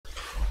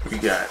We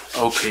got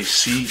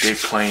OKC. They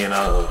playing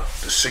the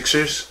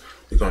Sixers.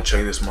 We're gonna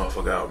check this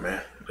motherfucker out,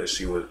 man. Let's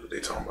see what they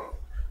talking about.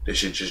 This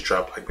shit just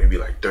dropped like maybe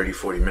like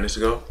 30-40 minutes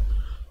ago.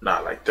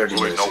 Not like 30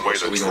 minutes no ago. way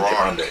So to we draw gonna get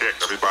on and that. kick.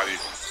 Everybody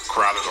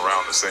crowded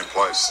around the same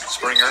place.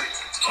 Springer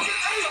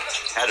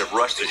had to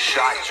rush the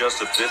shot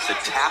just a bit. The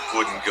tap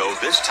wouldn't go.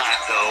 This time,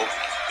 though,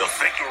 the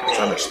finger roll.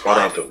 Trying to spot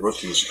out the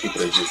rookies,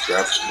 people that just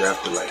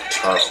drafted like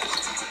top,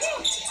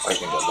 like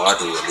in the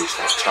lottery at least,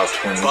 like top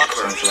 20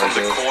 Butler something from like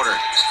the that. corner.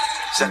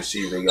 Let me see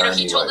if they got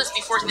any, he told like, us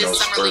before you know, this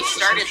summer league spurts or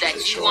started some that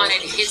shit he to show wanted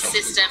up or his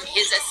something. system,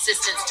 his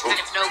assistants to kind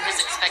of know his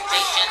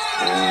expectations.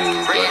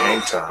 Ooh, but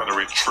hang time. Going to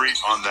retreat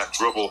on that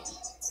dribble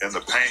in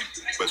the paint,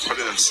 but put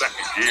it in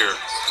second gear.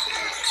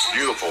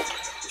 Beautiful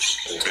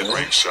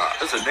mid-range shot.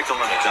 There's a nickel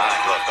and a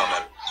dime left on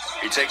that.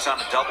 He takes on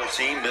a double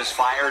team,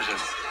 misfires, and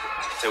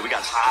so we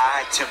got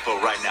high tempo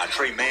right now.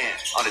 Trey Mann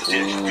on a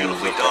dish,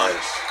 beautifully done.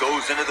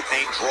 Goes into the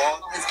paint, draw.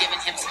 Has given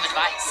him some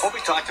advice. Well,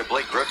 we talked to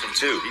Blake Griffin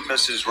too. He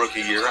missed his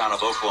rookie year out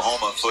of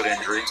Oklahoma, foot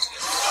injury.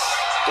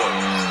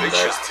 Big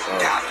shot.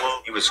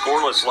 He was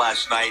scoreless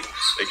last night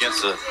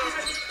against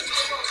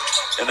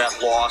in that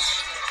loss.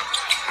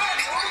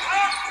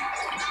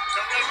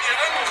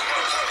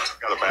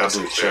 Got a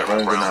basket there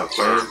around the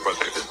third, but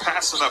they've been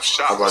passing up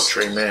shots. How about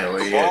Trey Mann?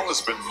 Where The he at? ball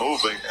has been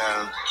moving,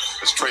 and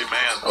it's Trey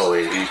Mann. Oh,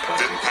 wait, he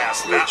Didn't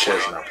pass playing. that Chess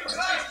one. not playing.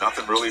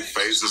 Nothing really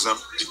phases him.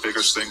 He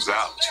figures things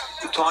out.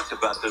 We talked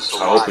about this a I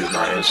lot. hope he's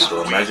not injured,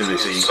 though. Imagine they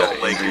say he got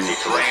an injury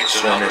with like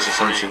soreness or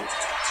some shit.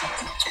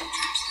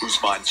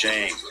 Usman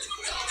Jang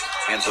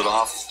hands it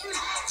off.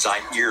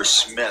 Zaire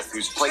Smith,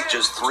 who's played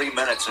just 3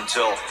 minutes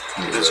until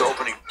this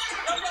opening.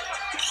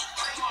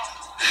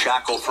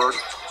 Shackelford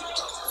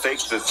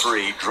fakes the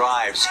three,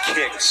 drives,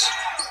 kicks.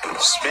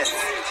 Smith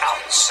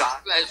outside.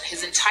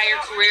 His entire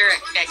career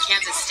at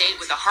Kansas State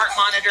with a heart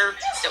monitor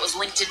that was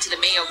linked into the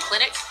Mayo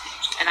Clinic.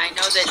 And I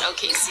know that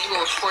OKC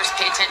will, of course,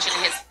 pay attention to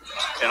his...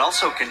 And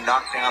also can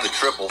knock down the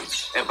triple,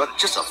 but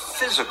just a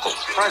physical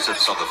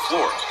presence on the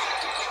floor.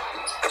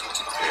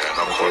 Yeah,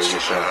 no question.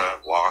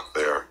 Block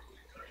there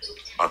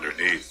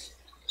underneath.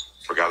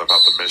 Forgot about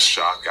the missed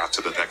shot. Got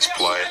to the next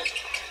play.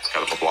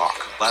 Got him a block.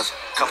 Last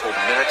couple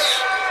minutes.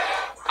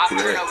 Off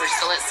turnovers,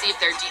 so let's see if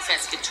their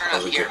defense can turn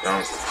up here.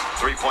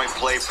 3-point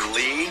play for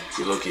Lee.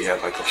 You look, he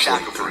had like a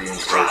 43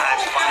 inch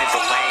Drives, finds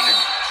a lane, and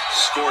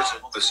scores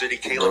in the city.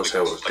 Caleb Bro's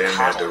head was damn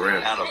near the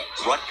rim. out of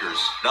Rutgers.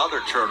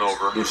 Another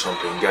turnover. Do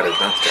something. You gotta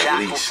dunk that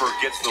at least. Shackelford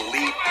gets the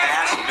lead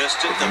pass,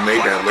 missed it. If you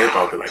made that layup,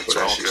 I'll be like,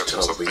 well, that So shit's it's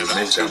tough, but you a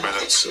minute, missed 2 that,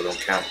 minutes. so don't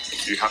count.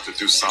 You have to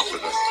do something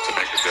to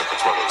make a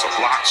difference, whether it's a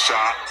block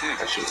shot,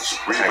 That shit was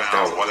packed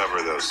rebound, out. whatever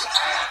it is.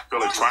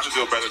 Really trying to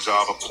do a better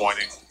job of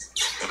pointing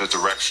in the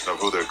direction of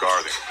who they're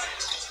guarding.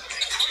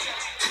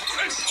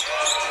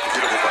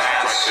 Beautiful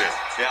pass right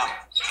there. Yeah.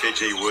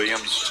 KJ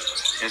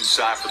Williams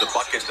inside for the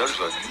bucket. There's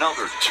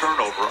another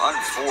turnover,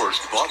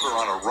 unforced. Butler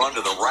on a run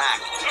to the rack.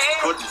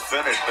 Couldn't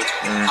finish, but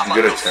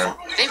Good attempt.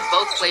 They've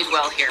both played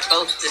well here.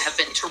 Both have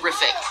been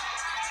terrific.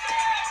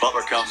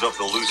 Butler comes up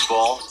with a loose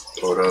ball.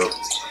 Hold up.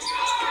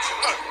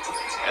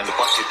 And the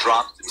bucket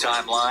drops the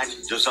timeline.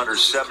 Just under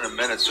 7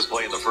 minutes to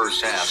play in the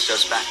first half.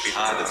 Steps back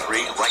behind the three,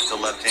 right to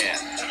left hand.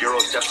 Euro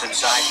steps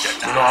inside.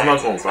 You know, I'm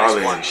not gonna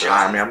bother him.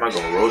 I mean, I'm not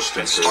gonna roast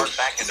him. Smart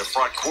back into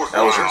front court.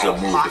 That was a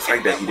good move. The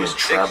fact that he didn't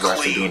travel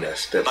after doing that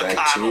step back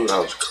too, that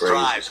was crazy.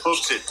 Drives,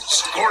 hooks it,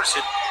 scores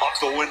it off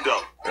the window.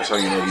 That's how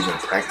you know he's been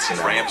practicing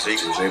that. Ramsey.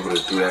 He was able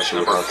to do that shit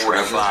Number without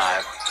traveling.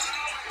 45.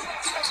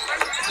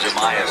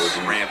 Jemias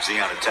Ramsey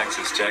out of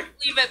Texas Tech.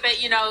 Believe it,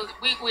 but you know,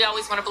 we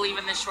always want to believe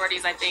in the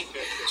shorties, I think.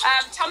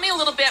 Tell me a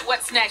little bit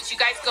what's next. You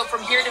guys go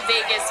from here to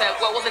Vegas.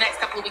 What will the next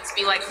couple of weeks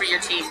be like for your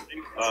team?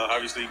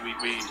 Obviously,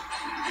 we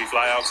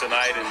fly out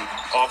tonight and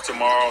off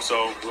tomorrow,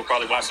 so we'll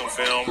probably watch some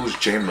film. Who's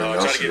Jamin try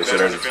to Nelson? get Is better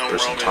that in the the film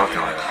person room talking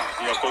and, right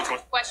now? you know,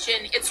 coach. Question.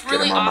 It's Get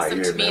really him on my awesome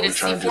ear, to me man. to We're see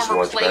trying to just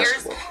former watch players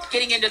basketball.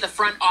 getting into the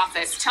front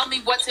office. Tell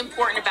me what's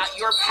important about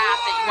your path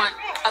that you want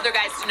other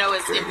guys to know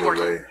is Great important.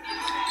 relay.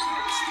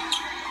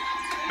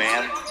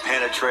 Man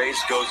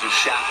penetrates, goes to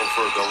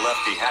Shackelford, the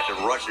lefty. Had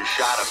to rush his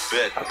shot a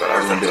bit. I thought I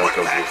was gonna be like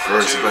a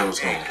reverse, but it was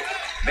gonna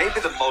Maybe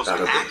the most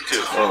That'd be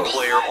active tough.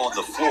 player on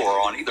the floor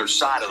on either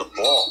side of the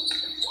ball.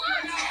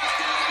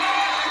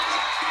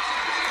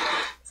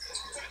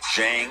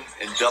 Zhang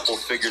in double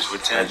figures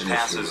with 10 Imagine if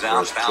passes you out,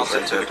 reverse bounce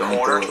put into that the don't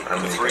corner. go. I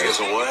The mean, three is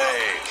away.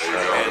 And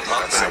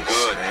up and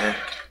good. Man.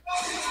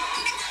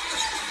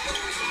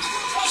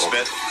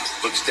 Smith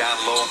looks down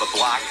low on the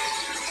block.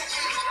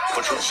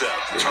 Petrusev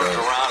turns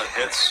around and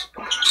hits.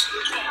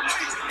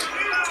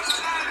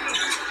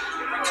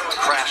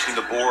 Crashing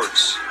the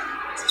boards.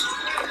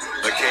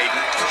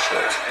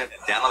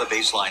 McCaden down on the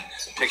baseline,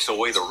 takes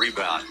away the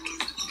rebound.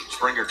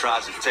 Springer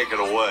tries to take it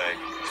away.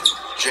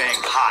 Jang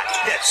hot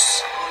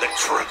hits the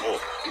triple.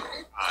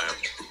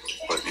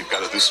 But you've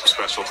got to do some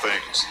special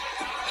things.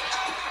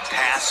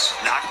 Pass,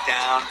 knocked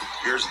down.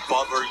 Here's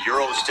Butler.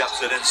 Euro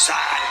steps it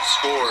inside and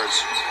scores.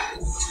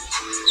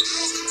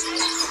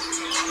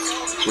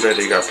 Who that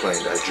they got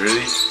playing? That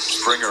Drizzy?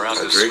 Springer out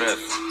to Drake?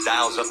 Smith.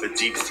 Dials up a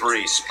deep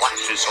three.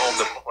 Splashes home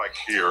the Like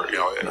here, you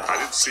know, I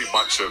didn't see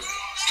much of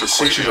The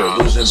Sixers are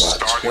losing by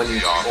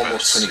 20,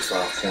 almost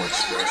 25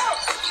 points, bro.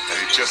 And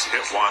he just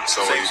hit one,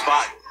 so same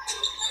spot.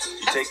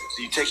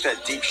 You take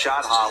that deep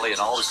shot, Holly,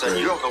 and all of a sudden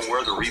you don't know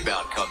where the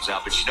rebound comes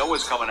out, but you know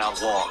it's coming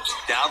out long.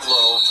 Down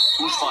low,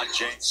 Usman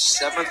James,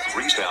 7th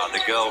rebound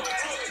to go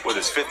with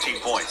his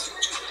 15 points.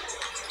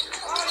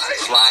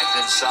 Slides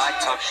inside,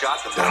 tough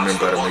shot. The Diamond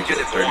better make it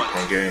a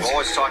 30-point game. We've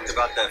always talked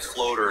about that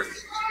floater and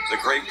the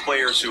great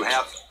players who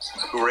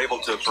were able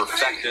to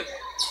perfect it,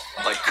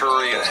 like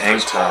Curry and hang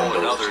time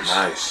and though others.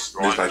 Nice.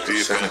 This is like the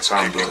second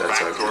time doing that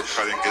type of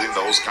cutting, getting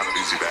those kind of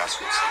easy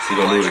baskets. You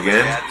gonna do it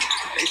again?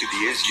 Maybe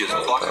the easiest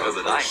bucket of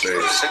the night for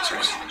the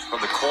Sixers from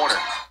the corner.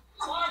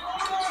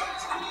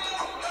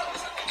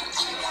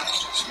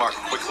 Smart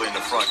quickly in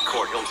the front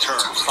court. He'll turn,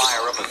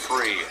 fire up a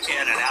three,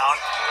 in and out,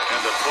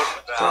 and the foot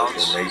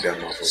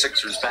bounce.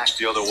 Sixers back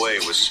the other way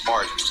with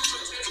Smart.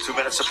 2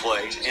 minutes of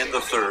play in the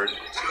third.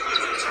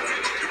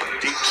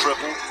 Deep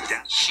triple.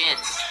 Shin.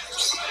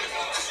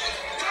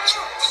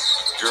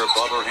 Jared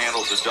Butler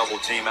handles a double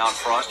team out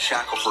front.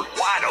 Shackelford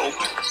wide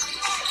open.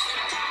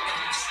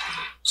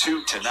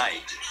 2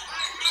 tonight.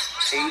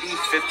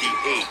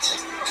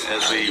 80-58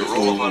 as we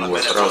roll up on a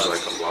minute. That was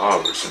like a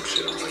lob or some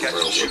shit. Catch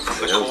and shoot from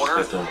the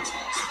corner.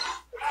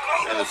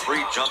 And the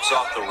three jumps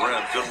off the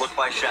rim. Good look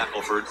by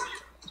Shackelford.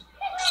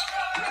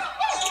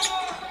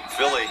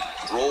 Philly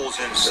rolls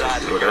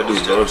inside. That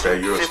dude loves that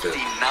Euro step.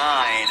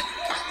 59.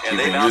 And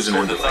He's been using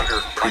it in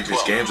the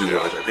previous games we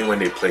watched. I think when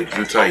they played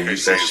Utah, he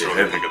used that shit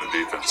heavy. Picking the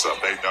defense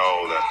up. They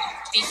know that.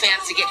 Be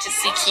fans to get to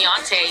see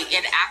Keontae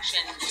in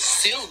action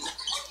soon,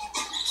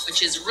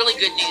 which is really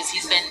good news.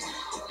 He's been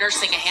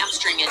nursing a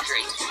hamstring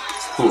injury.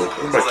 Who?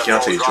 What about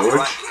Keontae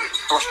George?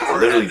 I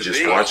literally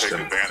just watched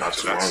him not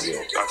too long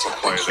ago. That's a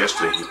play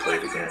yesterday he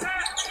played again.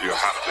 You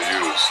have to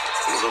use.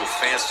 A little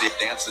fancy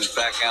dances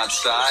back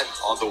outside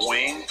on the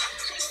wing.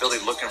 Philly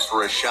looking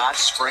for a shot.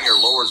 Springer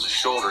lowers the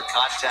shoulder.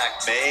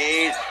 Contact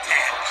made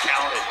and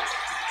counted.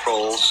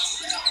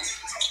 Rolls.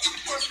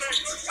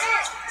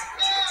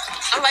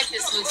 I like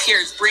this move here.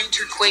 Is bring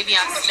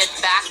Terquavion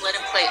Smith back, let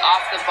him play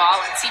off the ball,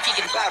 and see if he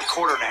can. About a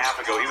quarter and a half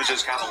ago, he was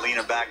just kind of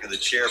leaning back in the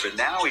chair, but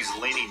now he's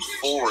leaning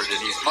forward, and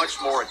he's much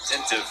more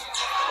attentive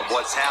of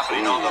what's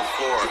happening on the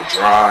floor.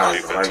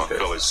 Drive, defense like on that.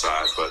 Philly's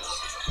side, but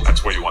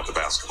that's where you want the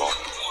basketball.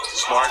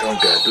 Smart. Don't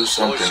gotta do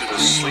something. To the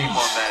sleep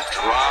on that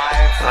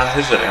drive.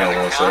 Here's an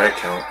L1, so that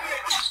count.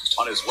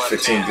 On his left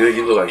 15 good,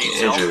 you look like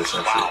you're injured or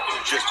something. Wow,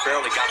 just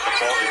barely got the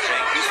ball to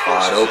Jenkins.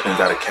 Wide open,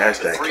 gotta catch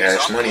that.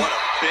 Cash money.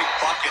 Big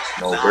bucket.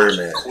 No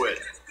Birdman. Quit.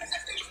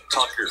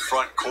 Tucker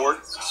front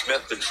court.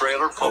 Smith the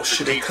trailer. Oh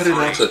shit, they cut it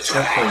down to a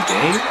 10-point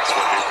game?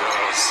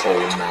 Oh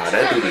nah,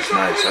 that dude is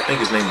nice. I think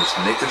his name is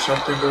Nick or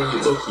something, bro.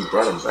 He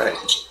brought him back.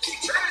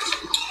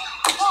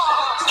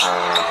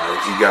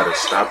 If you gotta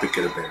stop, it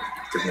could have been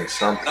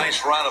something.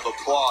 Nice round of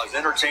applause.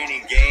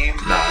 Entertaining game.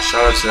 Nah,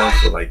 shout out to them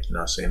for like,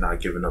 not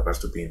giving up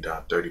after being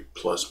down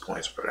 30+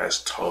 points, bro.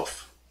 That's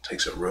tough.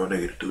 Takes a real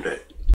nigga to do that.